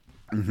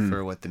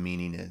for what the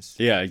meaning is.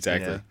 Yeah, You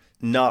exactly. know?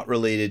 Not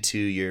related to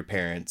your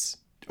parents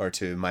or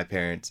to my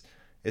parents.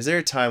 Is there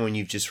a time when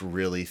you've just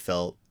really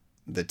felt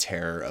the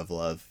terror of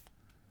love?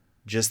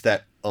 Just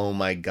that, oh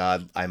my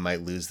God, I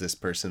might lose this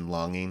person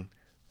longing,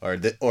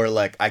 or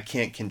like I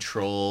can't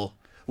control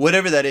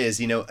whatever that is.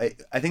 You know,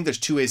 I think there's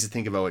two ways to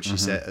think about what she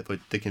said, what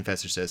the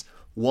confessor says.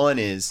 One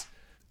is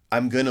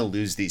I'm gonna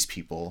lose these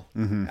people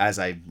as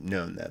I've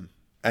known them,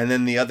 and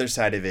then the other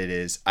side of it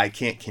is I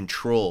can't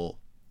control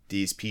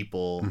these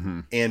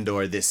people and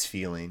or this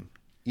feeling.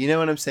 You know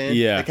what I'm saying?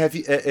 Yeah. Like,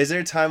 is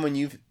there a time when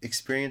you've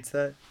experienced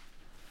that?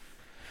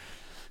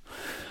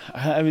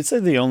 I would say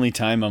the only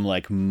time I'm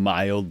like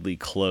mildly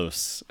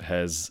close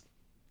has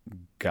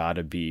got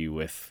to be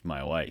with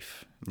my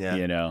wife. Yeah.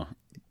 You know,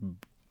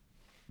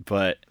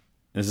 but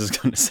this is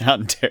going to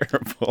sound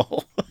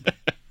terrible,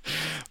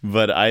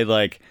 but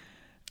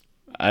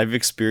I've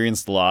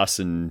experienced loss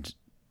in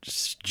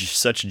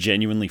such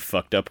genuinely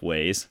fucked up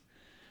ways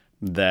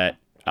that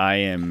I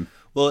am.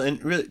 Well,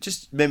 and really,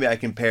 just maybe I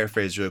can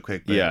paraphrase real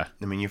quick. But, Yeah.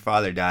 I mean, your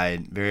father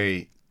died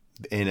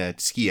in a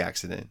ski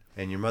accident,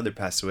 and your mother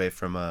passed away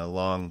from a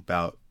long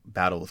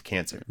battle with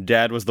cancer.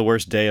 Dad was the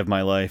worst day of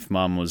my life.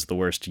 Mom was the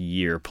worst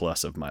year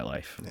plus of my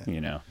life. Yeah.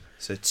 You know.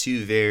 So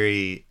two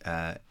very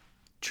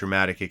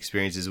traumatic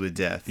experiences with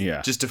death.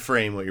 Yeah. Just to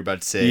frame what you're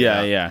about to say. Yeah,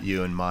 about yeah.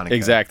 You and Monica.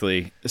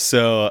 Exactly.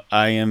 So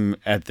I am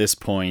at this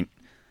point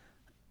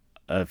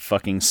a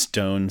fucking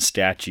stone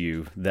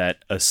statue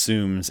that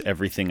assumes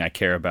everything I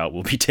care about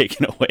will be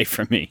taken away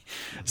from me.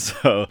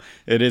 So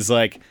it is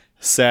like,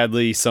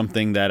 sadly,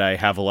 something that I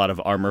have a lot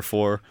of armor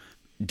for.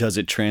 Does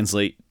it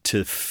translate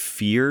to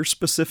fear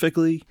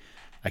specifically?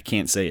 I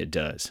can't say it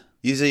does.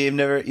 You say you've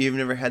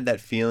never had that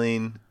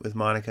feeling with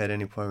Monica at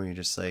any point where you're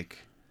just like,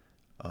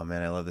 oh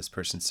man, I love this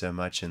person so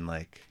much, and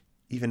like,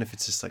 even if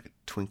it's just like a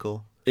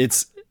twinkle.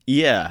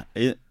 I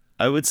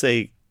would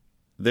say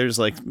there's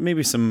like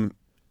maybe some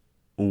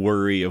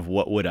worry of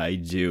what would I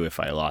do if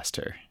I lost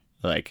her.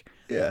 Like,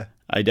 Yeah.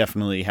 I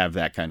definitely have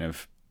that kind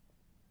of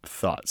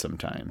thought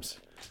sometimes.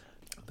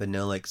 But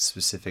no like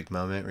specific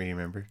moment where you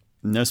remember.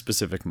 No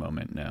specific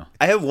moment, no.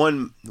 I have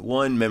one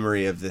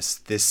memory of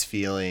this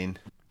feeling,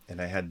 and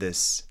I had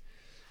this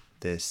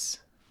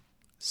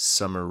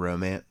summer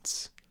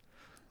romance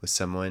with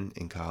someone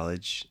in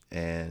college,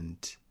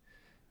 and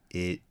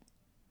it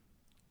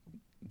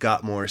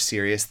got more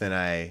serious than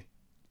I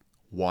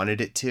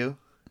wanted it to.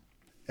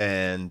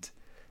 And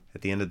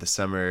at the end of the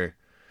summer,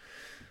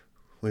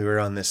 we were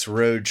on this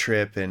road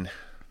trip and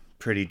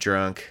pretty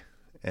drunk,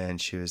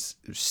 and she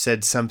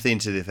said something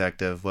to the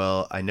effect of,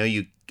 well, I know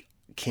you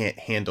can't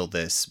handle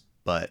this,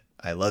 but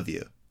I love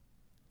you.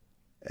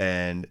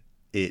 And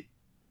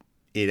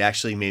it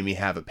actually made me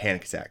have a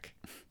panic attack.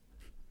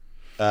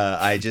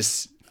 I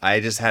just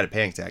had a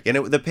panic attack,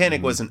 and the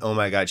panic wasn't, oh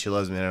my God, she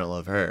loves me and I don't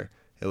love her.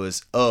 It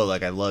was, oh,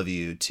 like I love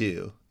you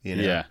too, you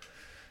know. Yeah.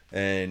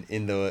 And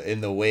in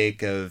the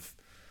wake of,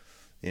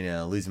 you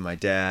know, losing my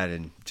dad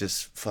and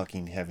just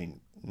fucking having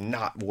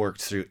not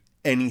worked through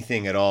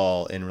anything at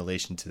all in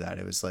relation to that,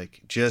 it was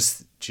like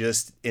just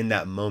in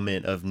that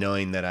moment of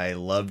knowing that I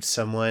loved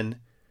someone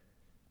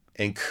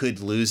and could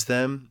lose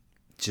them,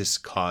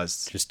 just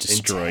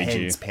destroyed you.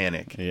 intense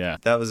panic. Yeah.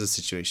 That was a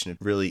situation of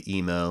really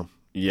emo,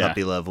 Yeah.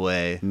 puppy love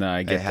way. No,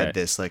 I get had that.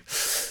 this like,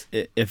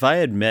 If I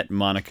had met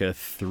Monica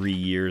 3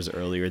 years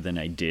earlier than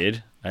I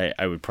did,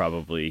 I would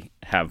probably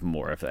have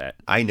more of that.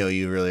 I know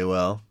you really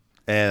well,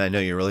 and I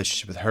know your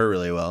relationship with her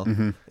really well.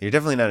 Mm-hmm. You're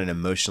definitely not an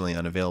emotionally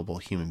unavailable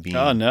human being.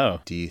 Oh,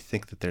 no. Do you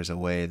think that there's a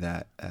way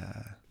that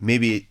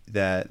maybe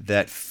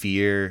that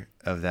fear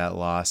of that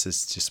loss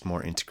is just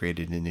more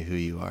integrated into who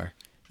you are?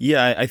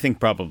 Yeah, I think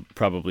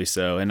probably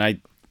so.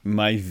 And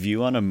my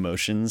view on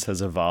emotions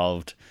has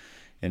evolved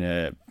in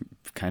a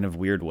kind of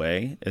weird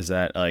way. Is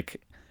that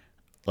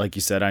like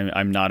you said,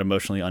 I'm not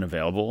emotionally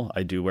unavailable.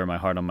 I do wear my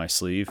heart on my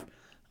sleeve.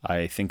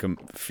 I think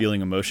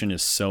feeling emotion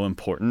is so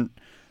important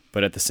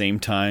but at the same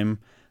time,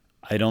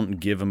 I don't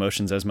give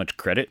emotions as much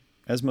credit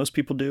as most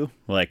people do.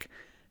 Like,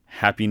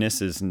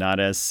 happiness is not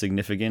as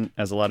significant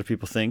as a lot of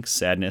people think.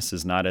 Sadness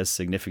is not as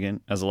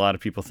significant as a lot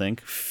of people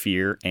think.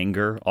 Fear,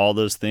 anger, all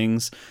those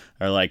things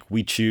are like,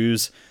 we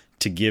choose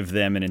to give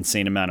them an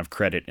insane amount of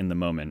credit in the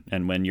moment.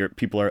 And when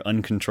people are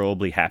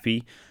uncontrollably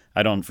happy,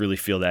 I don't really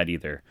feel that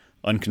either.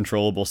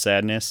 Uncontrollable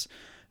sadness,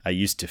 I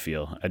used to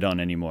feel. I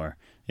don't anymore.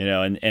 You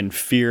know, and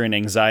fear and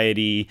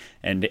anxiety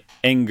and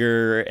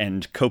anger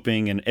and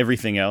coping and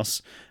everything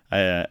else,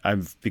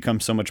 I've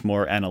become so much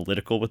more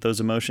analytical with those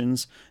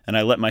emotions, and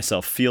I let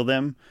myself feel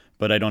them,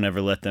 but I don't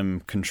ever let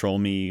them control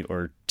me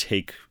or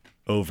take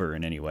over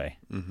in any way,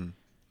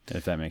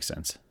 if that makes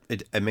sense.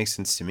 It makes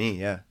sense to me,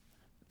 yeah.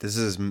 This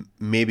is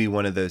maybe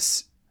one of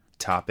those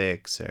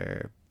topics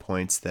or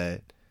points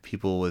that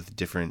people with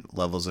different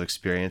levels of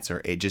experience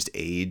or just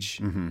age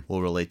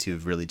will relate to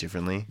really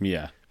differently.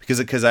 Yeah.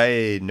 Because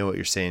I know what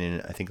you're saying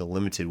in, I think, a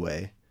limited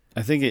way.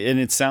 I think, and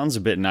it sounds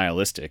a bit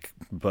nihilistic,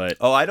 but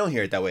oh, I don't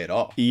hear it that way at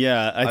all.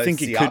 Yeah, I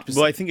think it could. Opposite.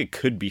 Well, I think it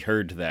could be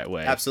heard that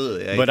way.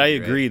 Absolutely, but I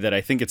agree that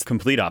I think it's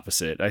complete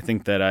opposite. I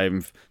think that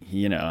I've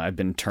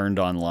been turned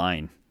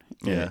online.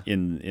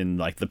 In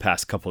like the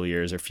past couple of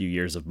years or few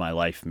years of my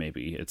life,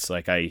 maybe it's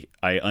like I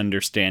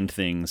understand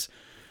things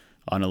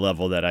on a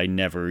level that I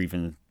never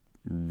even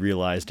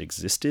realized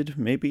existed,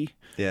 maybe.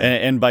 Yeah.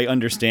 And by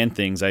understand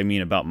things, I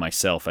mean about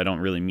myself. I don't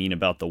really mean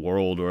about the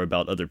world or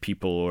about other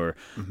people or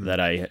that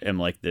I am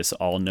like this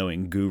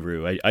all-knowing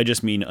guru. I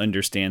just mean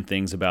understand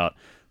things about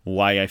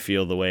why I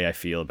feel the way I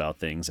feel about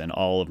things and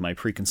all of my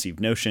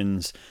preconceived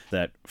notions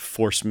that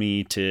force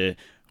me to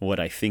what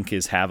I think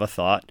is have a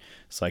thought.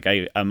 It's like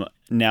I'm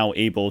now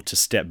able to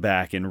step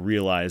back and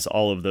realize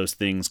all of those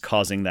things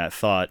causing that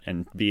thought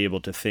and be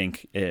able to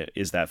think,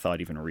 is that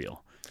thought even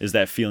real? Is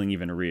that feeling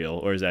even real?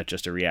 Or is that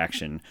just a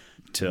reaction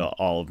to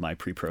all of my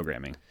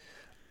pre-programming?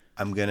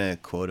 I'm going to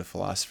quote a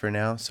philosopher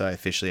now, so I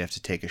officially have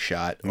to take a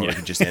shot, or we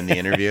could just end the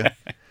interview.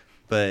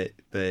 But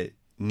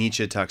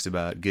Nietzsche talks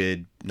about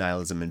good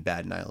nihilism and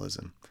bad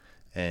nihilism.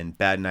 And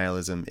bad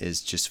nihilism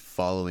is just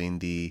following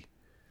the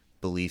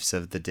beliefs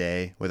of the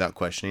day without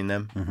questioning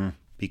them.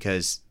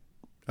 Because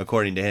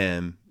according to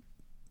him,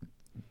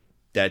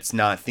 that's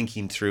not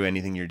thinking through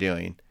anything you're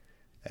doing.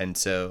 And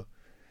so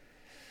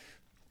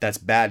that's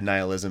bad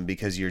nihilism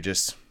because you're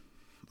just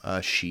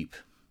a sheep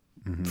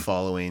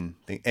following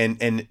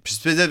and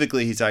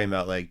specifically he's talking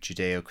about like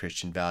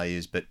Judeo-Christian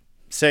values, but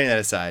setting that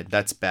aside,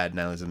 that's bad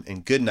nihilism.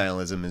 And good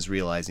nihilism is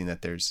realizing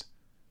that there's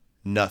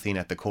nothing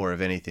at the core of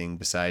anything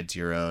besides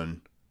your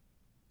own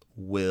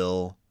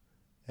will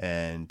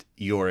and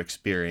your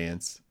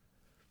experience,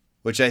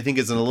 which I think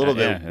is a little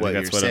bit what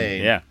you're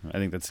saying. I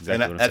think that's exactly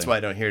what I'm saying. That's why I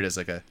don't hear it as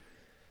like a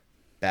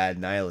bad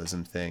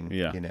nihilism thing.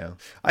 Yeah. You know,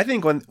 I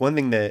think one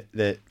thing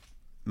that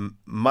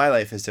my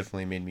life has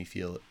definitely made me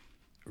feel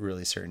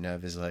really certain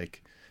of is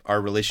like our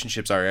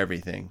relationships are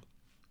everything,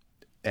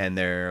 and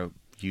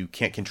you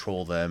can't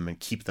control them and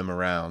keep them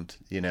around,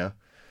 you know?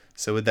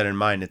 So with that in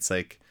mind, it's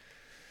like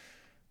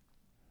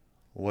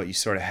what you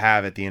sort of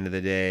have at the end of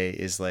the day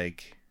is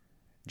like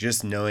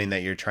just knowing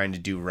that you're trying to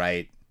do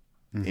right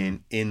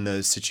in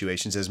those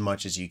situations as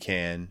much as you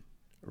can,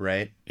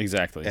 right?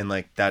 Exactly. And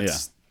like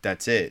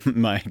that's it.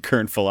 My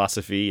current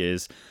philosophy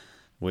is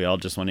we all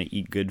just want to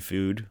eat good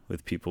food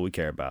with people we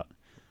care about.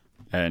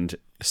 And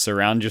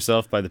surround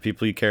yourself by the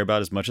people you care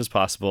about as much as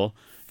possible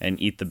and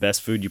eat the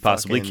best food you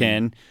possibly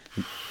can.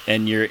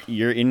 And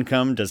your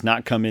income does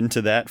not come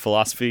into that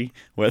philosophy,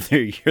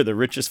 whether you're the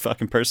richest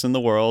fucking person in the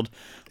world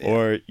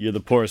or you're the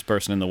poorest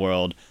person in the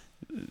world.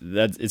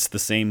 It's the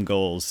same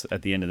goals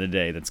at the end of the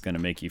day that's going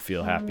to make you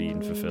feel happy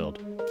and fulfilled.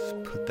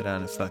 Just put that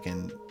on a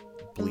fucking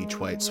bleach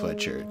white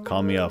sweatshirt.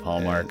 Call me up,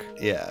 Hallmark. And,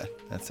 yeah,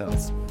 that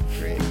sounds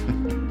great.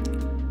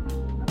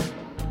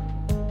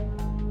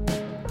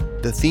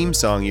 The theme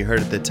song you heard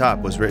at the top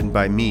was written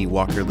by me,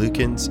 Walker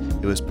Lukens.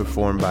 It was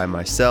performed by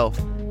myself,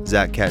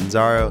 Zach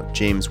Catanzaro,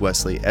 James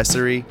Wesley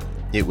Essery.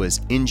 It was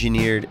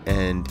engineered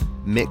and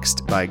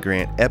mixed by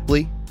Grant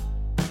Epley.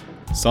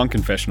 Song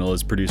Confessional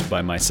is produced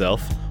by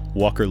myself,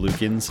 Walker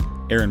Lukens,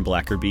 Aaron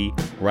Blackerby,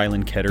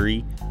 Rylan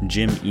Kettery,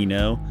 Jim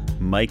Eno,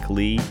 Mike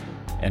Lee,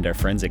 and our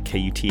friends at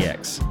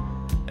KUTX.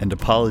 And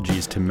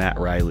apologies to Matt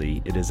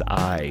Riley, it is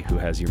I who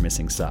has your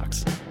missing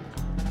socks.